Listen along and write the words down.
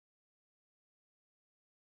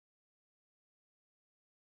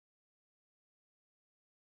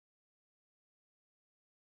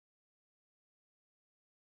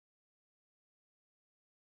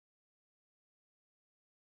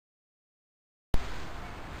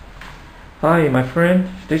Hi my friend,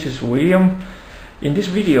 this is William. In this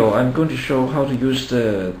video I'm going to show how to use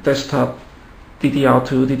the desktop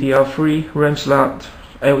DDR2, DDR3 RAM slot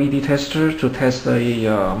LED tester to test the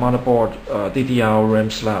motherboard DDR RAM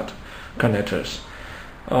slot connectors.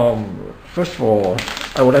 First of all,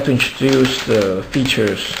 I would like to introduce the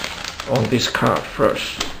features on this card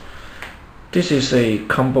first. This is a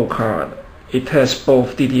combo card. It has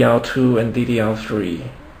both DDR2 and DDR3.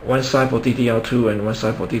 One side for DDR2 and one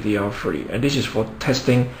side for DDR3, and this is for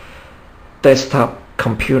testing desktop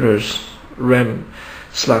computers RAM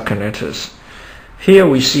slot connectors. Here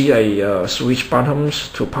we see a switch buttons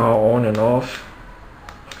to power on and off,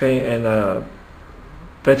 okay, and a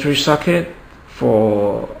battery socket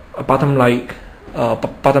for a bottom-like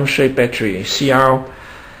bottom-shaped battery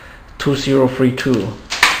CR2032.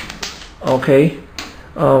 Okay,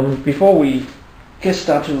 before we get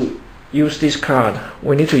started to use this card,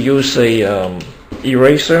 we need to use a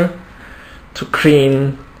eraser to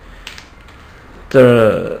clean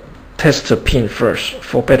the tester pin first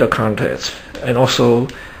for better contact, and also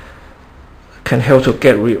can help to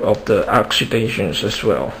get rid of the oxidations as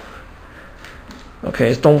well.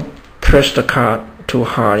 Okay, don't press the card too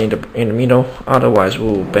hard in the middle, otherwise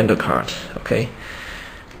we'll bend the card. Okay.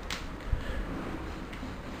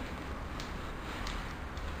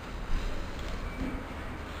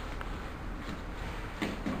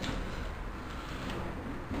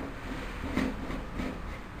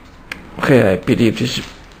 Okay, I believe this is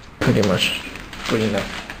pretty much good enough.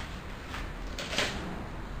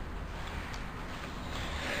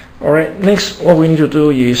 Alright, next what we need to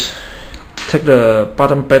do is take the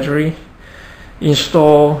bottom battery,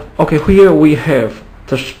 install. Okay, here we have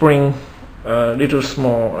the spring, little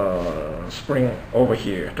small spring over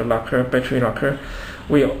here, the locker, battery locker.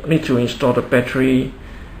 We need to install the battery,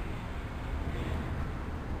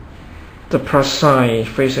 the plus sign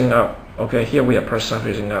facing up. Okay, here we have plus sign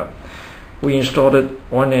facing up. We installed it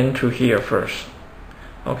one end to here first,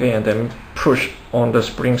 okay, and then push on the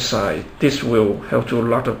spring side. This will help to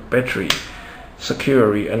lock the battery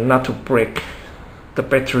securely and not to break the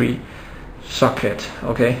battery socket.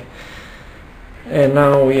 Okay, and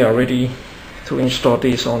now we are ready to install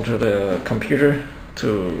this onto the computer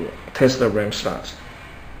to test the RAM slots.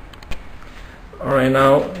 Alright,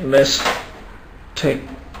 now let's take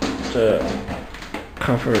the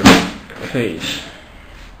cover case.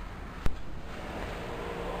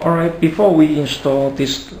 Alright, before we install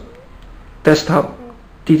this desktop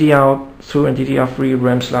DDR2 and DDR3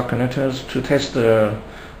 RAM slot connectors to test the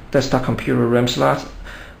desktop computer RAM slot,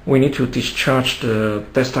 we need to discharge the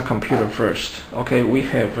desktop computer first. Okay, we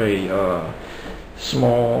have a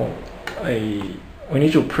we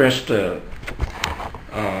need to press the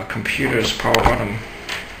computer's power button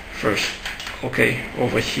first. Okay,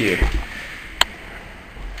 over here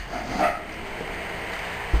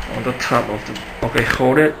on the top of the, okay,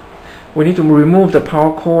 hold it. We need to remove the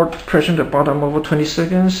power cord, pressing the bottom over 20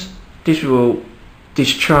 seconds. This will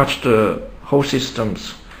discharge the whole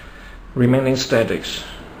system's remaining statics.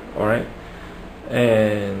 Alright,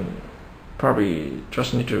 and probably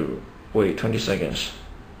just need to wait 20 seconds.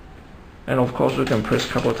 And of course we can press a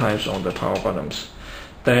couple times on the power buttons.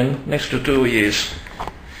 Then next to do is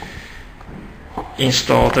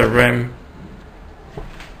install the RAM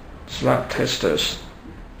slot testers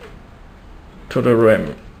to the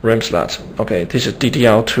RAM slots. Okay, this is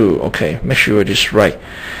DDR2. Okay, make sure it is right.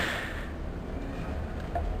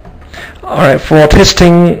 Alright, for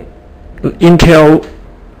testing Intel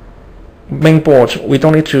main board, we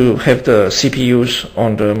don't need to have the CPUs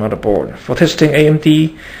on the motherboard. For testing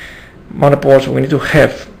AMD motherboards,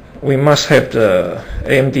 we must have the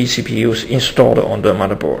AMD CPUs installed on the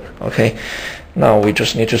motherboard. Okay, now we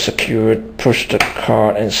just need to secure it, push the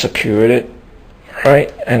card and secure it,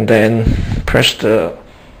 right, and then press the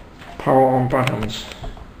power on buttons.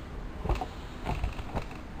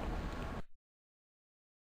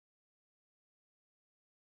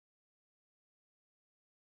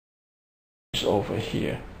 It's over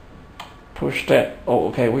here. Push that. Oh,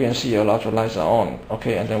 okay, we can see a lot of lights are on.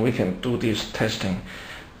 Okay, and then we can do this testing,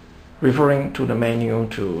 referring to the menu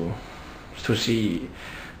to see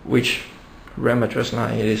which RAM address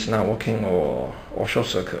line it is not working or short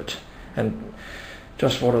circuit, and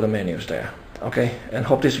just follow the menus there. Okay, and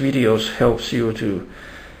hope this video helps you to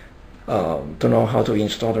know how to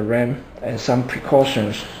install the RAM and some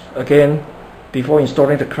precautions. Again, before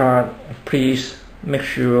installing the card, please make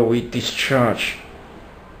sure we discharge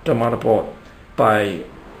the motherboard by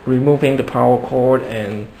removing the power cord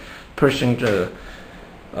and pushing the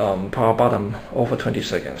power button over 20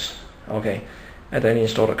 seconds. Okay, and then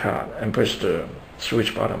install the card and press the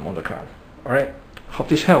switch button on the card. Alright, hope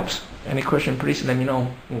this helps. Any question, please let me know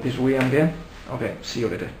in this way again. Okay, see you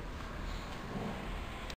later.